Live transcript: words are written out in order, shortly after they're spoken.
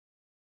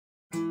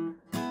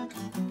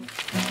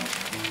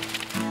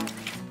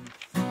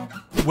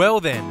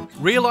Well then,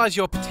 realise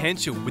your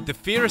potential with the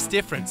Fearless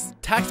Difference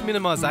tax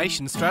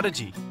minimisation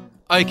strategy.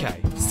 Okay,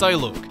 so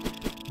look,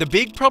 the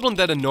big problem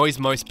that annoys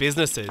most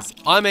businesses,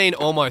 I mean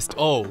almost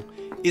all,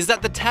 is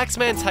that the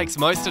taxman takes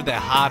most of their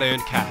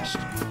hard-earned cash.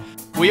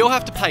 We all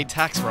have to pay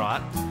tax,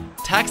 right?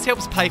 Tax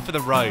helps pay for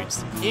the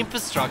roads,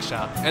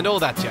 infrastructure, and all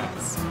that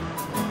jazz.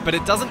 But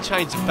it doesn't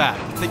change the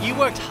fact that you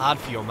worked hard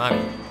for your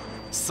money.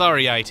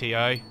 Sorry,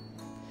 ATO.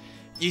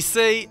 You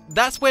see,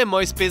 that's where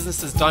most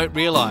businesses don't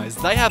realise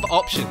they have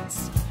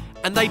options.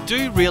 And they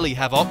do really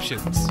have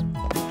options.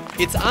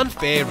 It's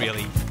unfair,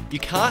 really. You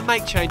can't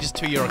make changes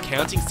to your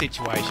accounting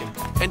situation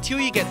until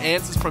you get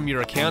answers from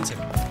your accountant.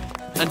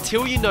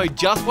 Until you know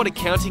just what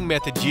accounting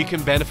methods you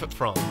can benefit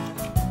from.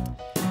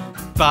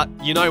 But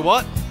you know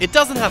what? It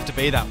doesn't have to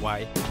be that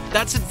way.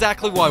 That's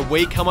exactly why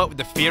we come up with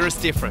the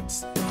Fearless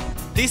Difference.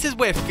 This is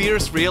where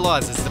Fearless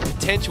realises the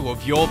potential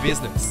of your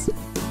business.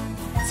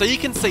 So you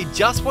can see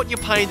just what you're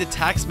paying the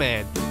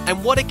taxman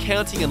and what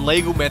accounting and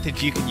legal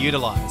methods you can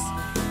utilise.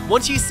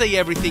 Once you see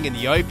everything in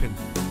the open,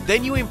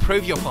 then you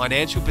improve your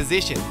financial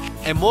position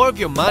and more of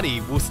your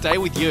money will stay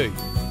with you,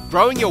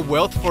 growing your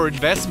wealth for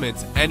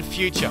investments and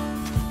future.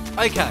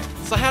 Okay,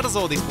 so how does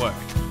all this work?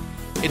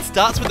 It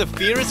starts with a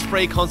Fearless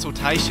free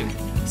consultation,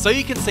 so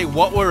you can see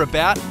what we're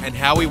about and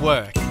how we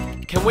work.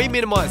 Can we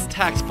minimise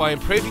tax by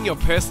improving your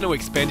personal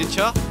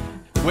expenditure?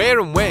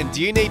 Where and when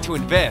do you need to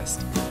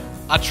invest?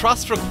 Are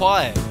trusts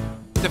required?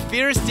 The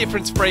Fearless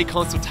Difference free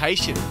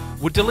consultation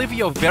will deliver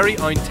your very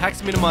own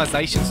tax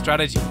minimisation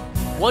strategy.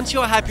 Once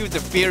you're happy with the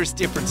Fearless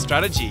Difference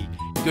strategy,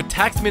 your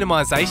tax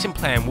minimisation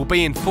plan will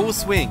be in full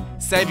swing,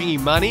 saving you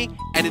money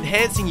and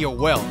enhancing your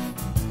wealth.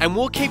 And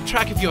we'll keep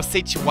track of your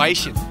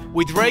situation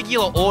with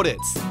regular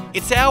audits.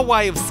 It's our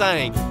way of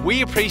saying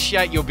we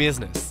appreciate your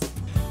business.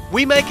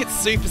 We make it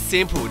super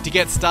simple to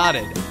get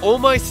started,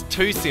 almost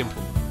too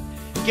simple.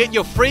 Get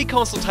your free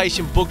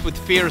consultation booked with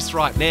Fearless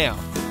right now.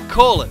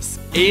 Call us,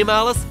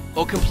 email us,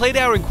 or complete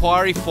our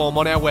inquiry form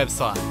on our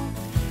website.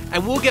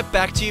 And we'll get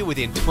back to you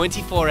within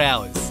 24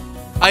 hours.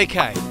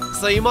 Okay,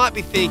 so you might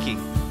be thinking,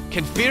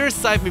 can Fearless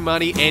save me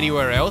money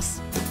anywhere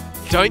else?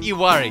 Don't you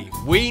worry,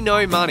 we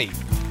know money.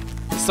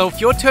 So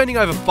if you're turning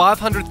over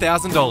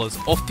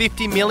 $500,000 or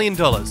 $50 million,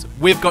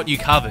 we've got you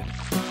covered.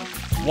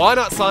 Why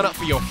not sign up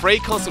for your free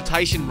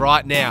consultation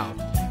right now?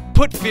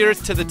 Put Fearless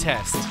to the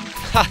test.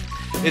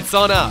 It's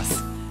on us.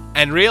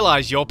 And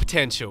realise your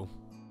potential.